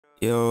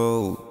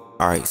Yo,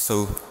 alright,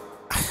 so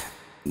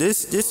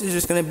this is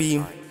just gonna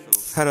be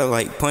how to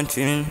like punch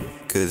in,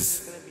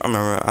 cause I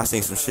remember I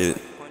seen some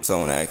shit,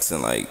 someone asked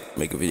and like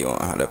make a video on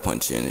how to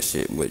punch in and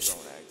shit, which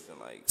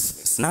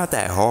it's not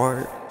that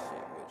hard.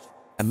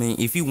 I mean,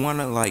 if you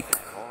wanna like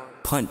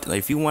punch, like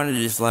if you wanna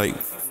just like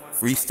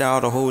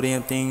freestyle the whole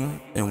damn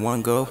thing in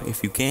one go,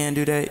 if you can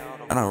do that,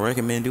 I don't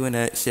recommend doing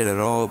that shit at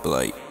all. But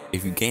like,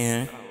 if you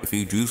can, if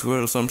you juice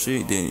WRLD or some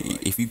shit, then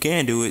if you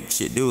can do it,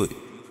 shit, do it.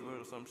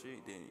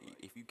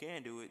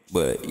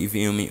 But you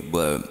feel me?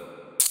 But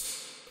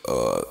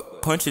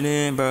punch it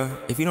in, bro.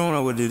 If you don't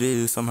know what it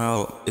is,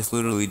 somehow it's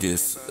literally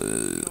just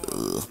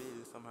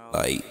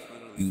like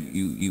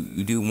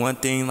you do one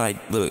thing.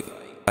 Like, look,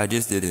 I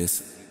just did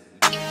this.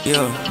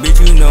 Yo,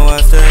 bitch, you know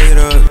I stay it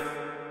up.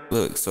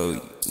 Look, so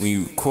when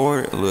you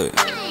record, look.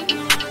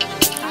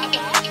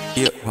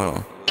 Yep, hold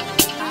on.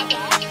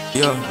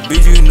 Yo,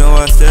 bitch, you know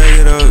I stay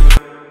it up.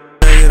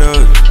 Stay it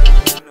up.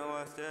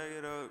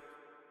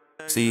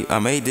 See, I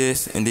made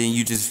this, and then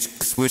you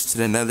just switch to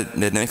the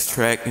next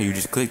track, and you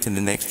just click to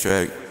the next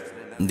track,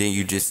 and then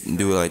you just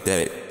do it like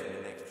that.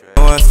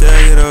 Oh, I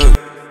stay it up,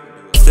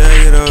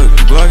 stay it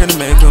up. Blocking to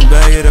make them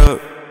bag it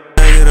up,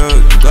 bag it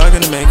up.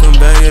 Blocking to make them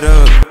bag it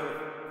up,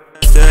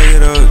 stay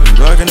it up.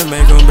 Blocking to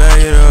make them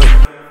bag it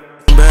up,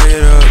 bag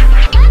it up,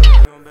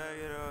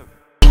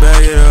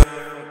 bag it up.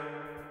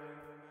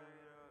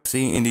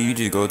 See, and then you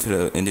just go to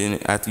the, and then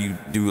after you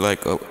do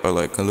like a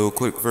little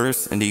quick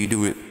verse, and then you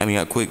do it, I mean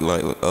a quick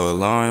like a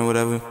line or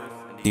whatever,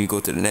 then you go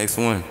to the next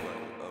one.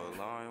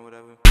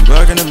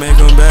 Blocking to make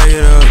them bag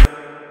it up,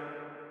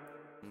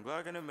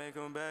 blocking to make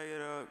them bag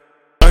it up,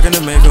 blocking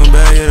to make them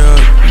bag it up,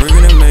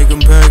 bringing to make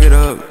them pack it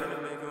up,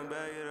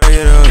 bag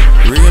it up,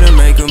 bringing to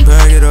make them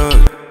pack it up,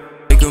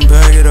 make them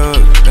pack it up,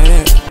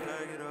 man,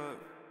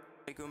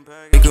 make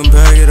them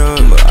pack it up,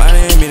 but I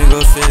didn't mean to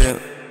go say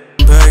that.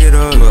 Pack it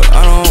up, but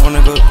I don't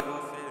wanna go.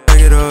 Pack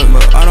it up,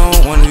 but I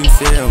don't wanna even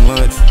say that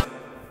much.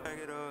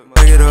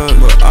 Pack it up,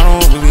 but I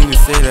don't really even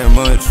say that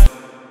much.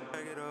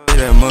 Say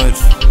that much.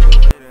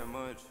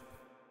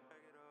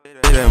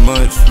 Say that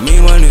much. Me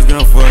and my niggas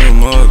gonna fuck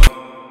him up.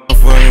 Gonna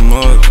fuck him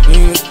up.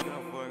 Niggas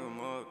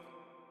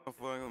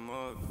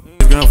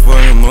gonna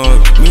fuck him up.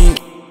 Me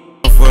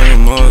gonna fuck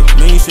him up.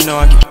 Man, you should know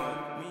I can.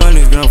 My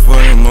niggas gonna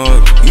fuck him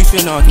up. You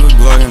should know I can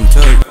block him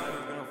tight.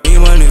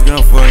 My niggas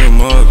gonna fuck him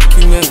up.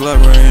 Keep me a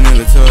Glock running in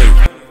the tug.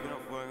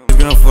 Niggas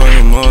gonna fuck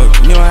him up.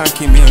 You know how I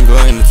keep me a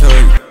Glock in the tug.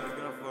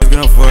 Niggas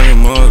gonna fuck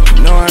him up.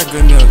 You know how I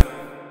could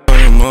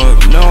fuck him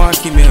up. You know I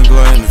keep me a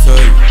Glock in the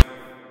tug.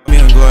 Me a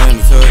Glock in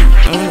the tug.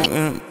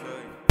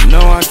 You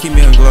know I keep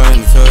me a Glock in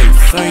the tug.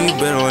 Son, you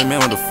better like, man,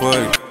 what the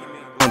fuck?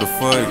 What the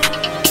fuck?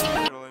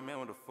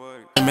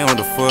 Man, what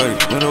the fuck?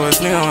 What the fuck?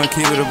 Nigga, I wanna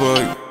keep it a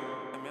bug.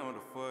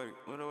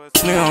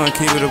 Nigga, I wanna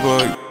keep it a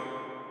bug.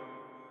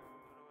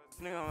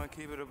 Nigga, I wanna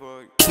keep it a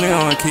bug. Nigga,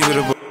 I wanna keep it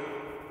a bug.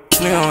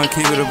 Nigga, I wanna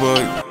keep it a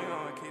bug.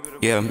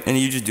 Yeah, and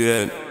you just do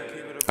that.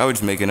 I was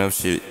just making up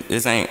shit.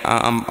 This ain't.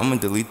 I'm gonna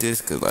delete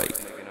this, cause like,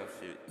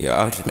 yeah,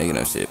 I was just making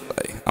up shit.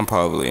 Like, I'm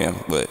probably am,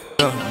 but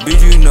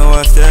bitch, you know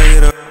I stay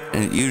it up,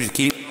 and you just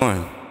keep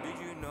going.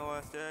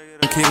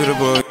 Keep it a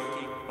bug.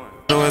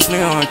 Otherwise,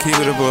 nigga, I wanna keep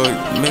it a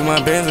bug. Make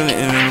my bands in the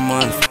end of the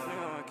month.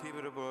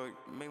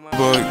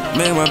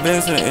 Make my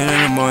bands in the end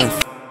of the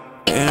month.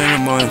 End of the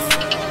month.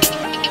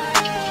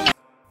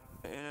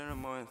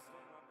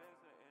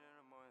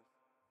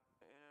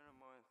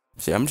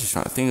 Shit, I'm just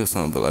trying to think of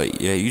something, but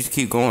like, yeah, you just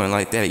keep going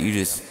like that. You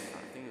just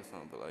end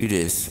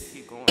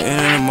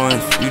of the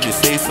month, you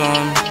just say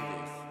something.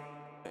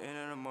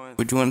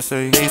 What you wanna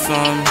say? Say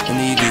something, and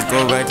then you just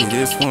go back to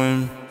this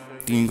one.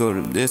 Then you go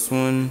to this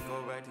one.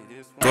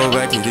 Go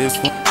back to this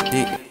one.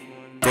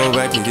 Go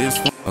back to this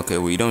one. Okay,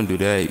 well, you don't do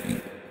that.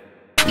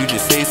 You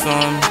just say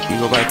something. You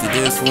go back to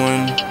this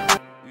one.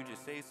 You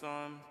just say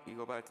something. You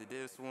go back to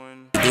this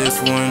one. This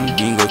one.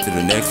 Then you go to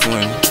the next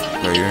one.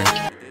 Right here.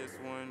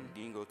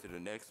 To the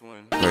next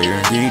one right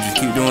here. Then you just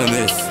keep doing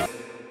this.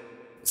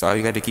 That's all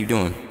you got to keep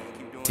doing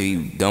till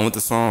you done with the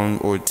song,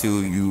 or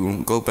till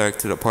you go back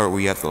to the part where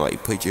you have to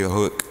like put your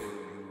hook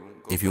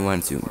if you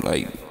want to.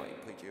 Like,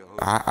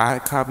 I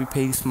copy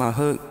paste my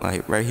hook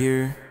like right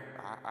here.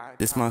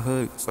 This is my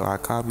hook, so I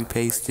copy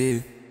paste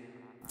it.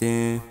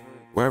 Then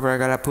wherever I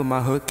gotta put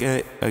my hook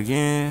at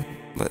again,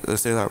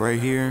 let's say like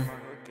right here.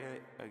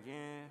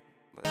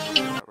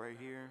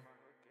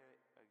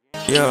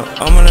 Yeah,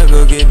 I'm gonna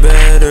go get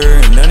better,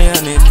 and none of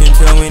y'all niggas can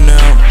tell me now.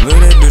 Look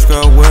at that bitch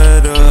got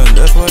weather, and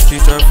that's why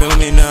she start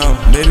feeling me now.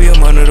 Maybe I'm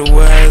under the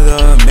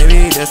weather,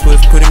 maybe that's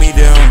what's putting me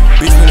down.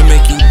 Bitch gonna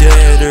make you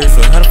deader,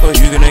 so how the fuck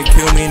you gonna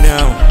kill me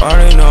now?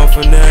 Already know I'm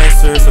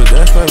finesser, so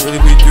that's why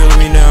really be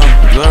thrilling me now.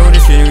 Blood with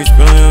the shit, we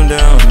spilling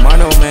them down. My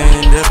no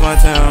man, that's my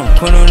town.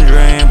 Put on the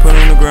drain, put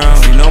on the ground.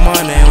 She know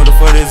my name, what the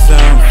fuck it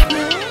sound?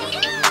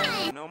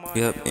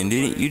 Yep, and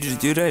then you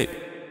just do that.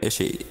 That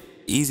shit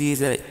easy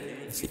as that.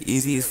 Shit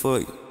easy as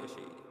fuck.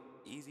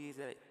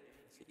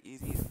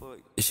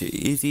 This shit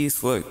easy as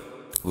fuck.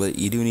 But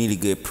you do need a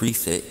good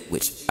preset,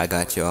 which I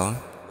got y'all.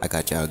 I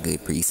got y'all a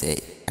good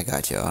preset. I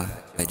got y'all.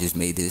 I just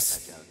made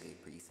this.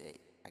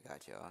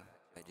 got y'all.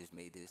 I just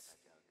made this.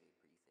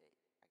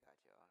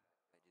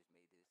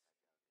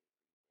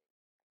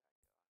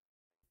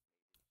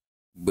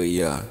 But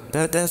yeah,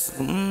 that's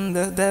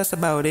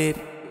about it.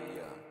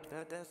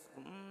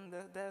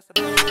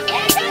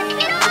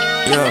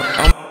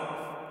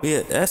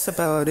 Yeah, that's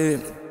about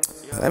it.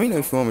 Let me know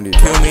if you want me to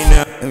kill me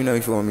now. Let me know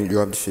if you want me to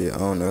drop the shit. I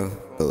don't know,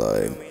 but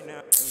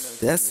like,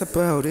 that's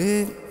about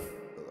it.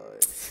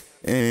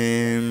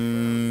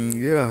 And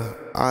yeah,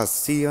 I'll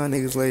see y'all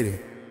niggas later.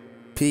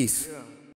 Peace.